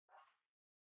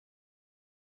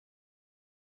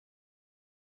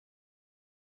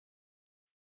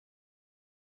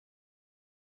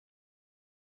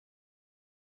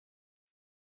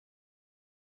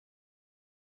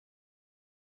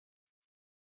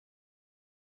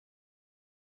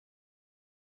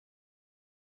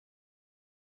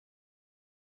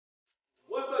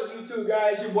YouTube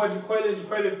guys? It's your boy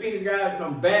Jaqualin Fitness guys, and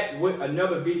I'm back with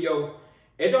another video.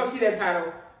 As y'all see that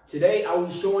title, today I will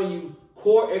be showing you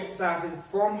core exercising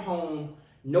from home,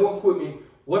 no equipment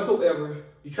whatsoever.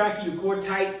 You try to keep your core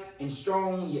tight and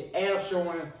strong, your abs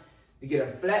showing. To get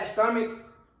a flat stomach,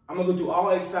 I'm gonna go through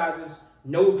all exercises,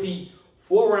 no repeat,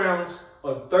 4 rounds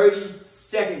of 30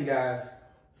 seconds, guys.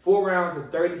 4 rounds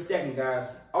of 30 seconds,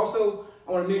 guys. Also,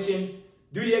 I want to mention,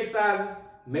 do the exercises.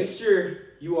 Make sure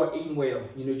you are eating well.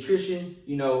 Your nutrition,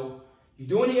 you're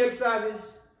doing the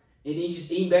exercises and then you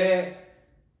just eat bad.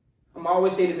 I'm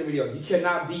always saying this in the video. You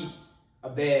cannot beat a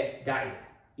bad diet.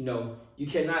 You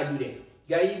cannot do that. You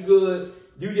gotta eat good,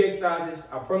 do the exercises.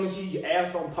 I promise you, your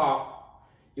abs gonna pop,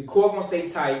 your core gonna stay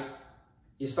tight,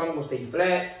 your stomach gonna stay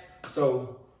flat.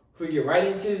 So we get right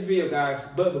into this video, guys.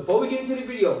 But before we get into the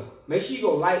video, make sure you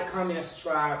go like, comment, and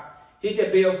subscribe. Hit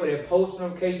that bell for that post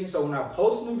notification so when I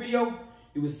post a new video,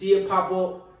 you will see it pop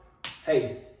up.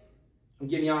 Hey, I'm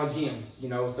giving y'all gems,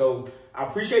 So I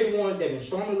appreciate the ones that have been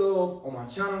showing me love on my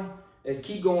channel. Let's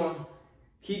keep going.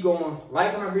 Keep going.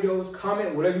 Like my videos,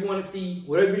 comment whatever you want to see.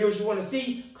 Whatever videos you want to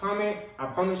see, comment. I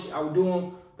promise you I will do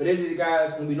them. But this is,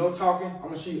 guys, when we no talking, I'm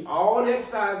going to show you all the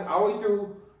exercises all the way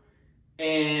through.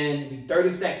 And be 30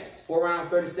 seconds. 4 rounds,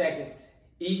 30 seconds.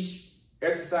 Each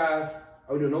exercise,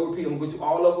 I will do no repeat. I'm going to go through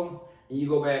all of them. And you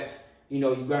go back, you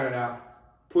grind it out.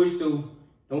 Push through.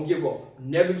 Don't give up.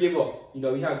 Never give up. You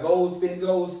have goals, fitness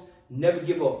goals. Never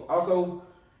give up. Also,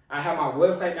 I have my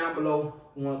website down below.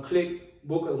 You want to click,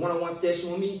 book a one-on-one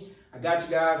session with me. I got you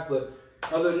guys. But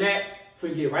other than that, before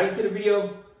we get right into the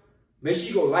video, make sure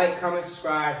you go like, comment,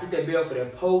 subscribe. Hit that bell for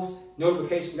that post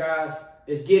notification, guys.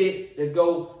 Let's get it. Let's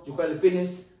go. Jaqualin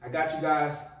Fitness. I got you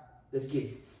guys. Let's get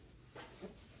it.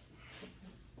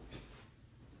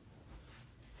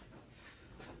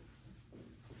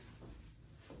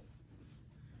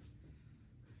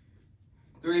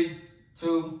 Three,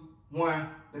 2, 1,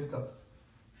 let's go.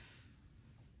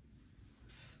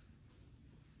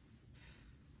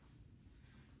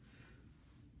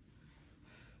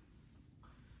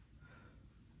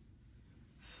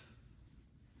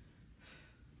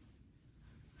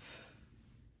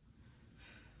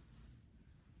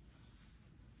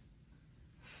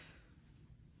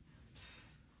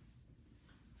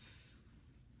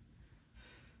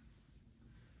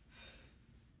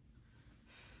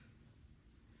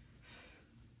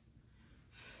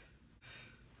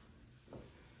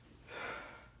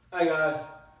 Hi guys,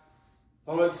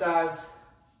 one exercise,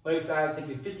 take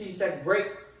a 15-second break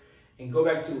and go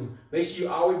back to it. Make sure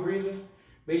you're always breathing,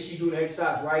 make sure you're doing the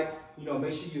exercise right,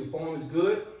 make sure your form is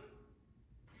good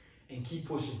and keep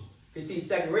pushing.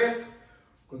 15-second rest,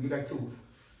 we're gonna get back to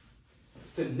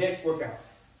it. To the next workout.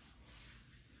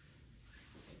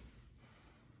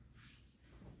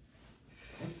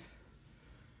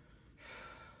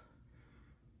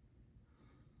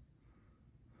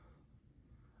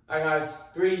 All right, guys,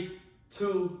 3,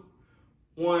 2,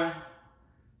 1,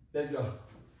 let's go.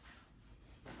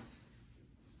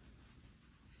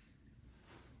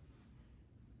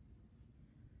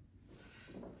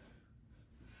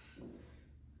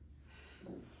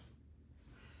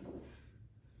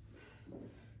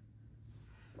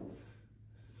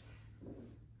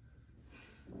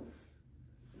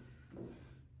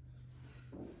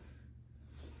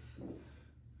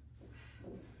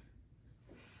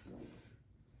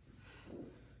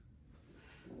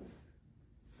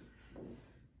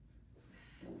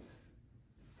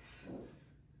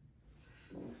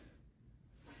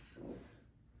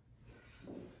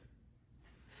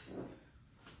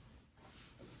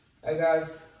 Hey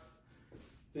guys,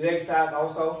 the next side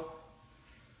also.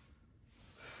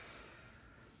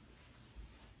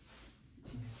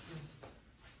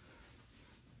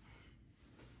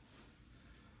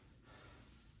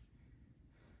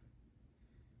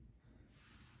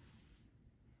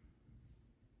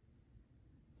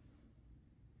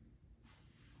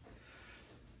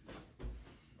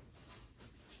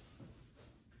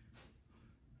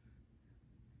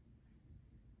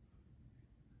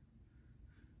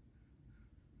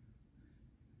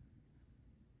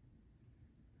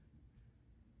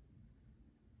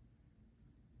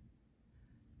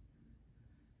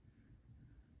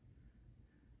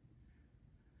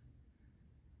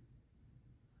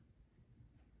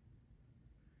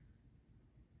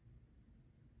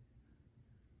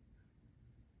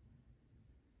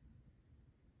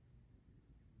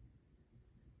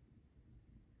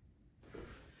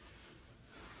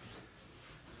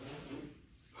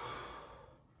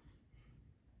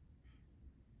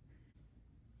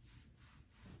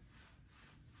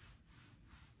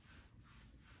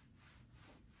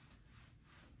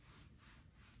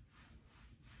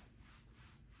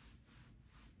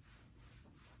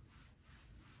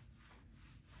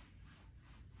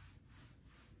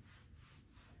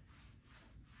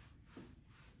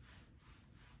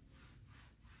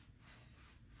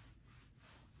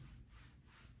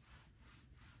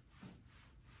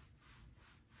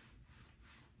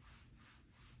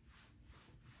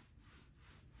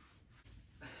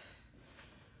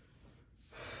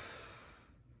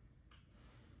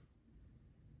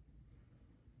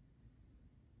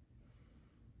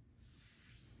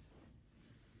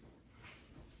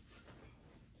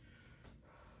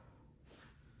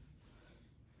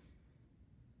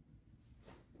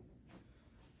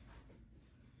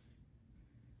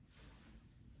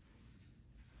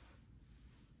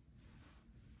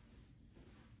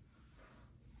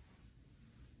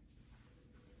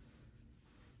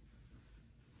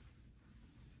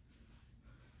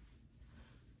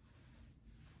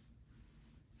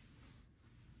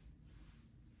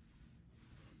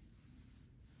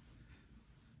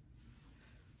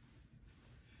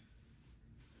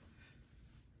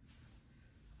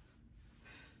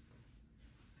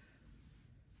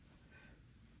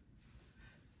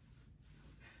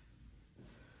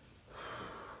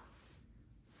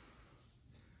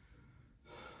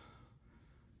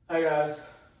 Hi guys,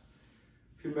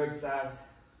 a few more exercises,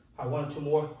 probably 1 or 2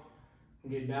 more, and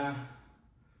get down.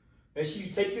 Make sure you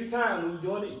take your time when you're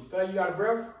doing it. You feel like you got a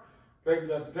breath,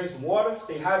 drink some water,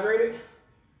 stay hydrated,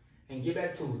 and get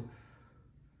back to it.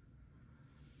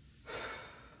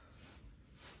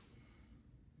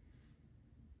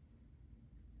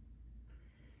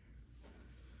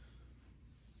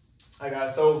 All right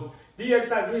guys, so these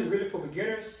exercises here is really for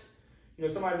beginners. You know,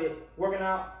 somebody that working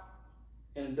out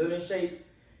and living in shape,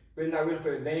 really not really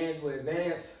for advanced or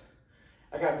advanced.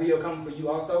 I got a video coming for you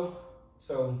also.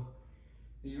 So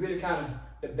you really kind of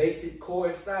the basic core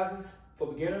exercises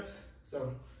for beginners.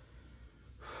 So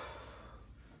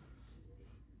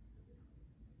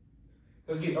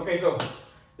let's get it. Okay, so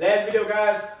last video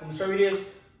guys, I'm gonna show you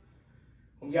this.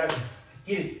 Let's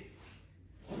get it.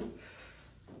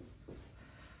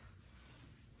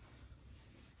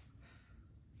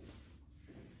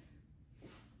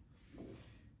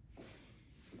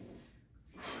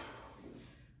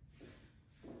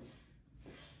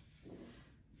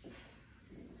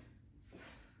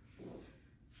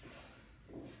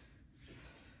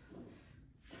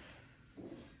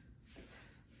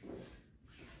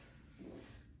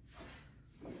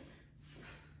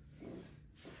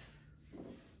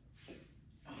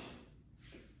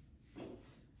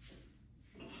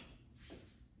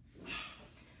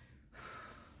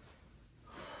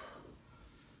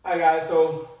 Alright guys,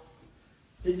 so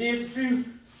there's a few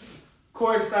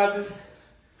core exercises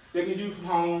that you can do from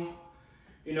home.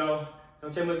 You know,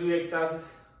 don't tell me to do the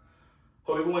exercises.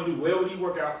 Hope everyone do well with these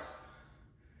workouts.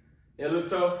 They look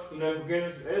tough, you know, for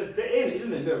beginners.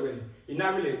 Isn't it good really? You're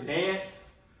not really advanced.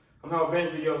 I'm gonna have an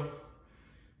advanced video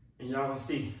and y'all gonna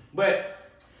see. But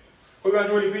hope you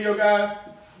enjoyed the video guys.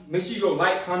 Make sure you go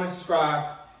like, comment,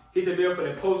 subscribe, hit the bell for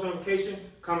the post notification,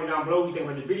 comment down below what you think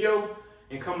about the video.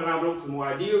 And comment down below for more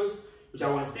ideas, which I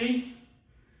want to see.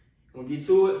 We'll get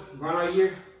to it. Grind out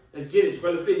here. Let's get it.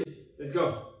 Jaqualin Fitness. Let's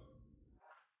go.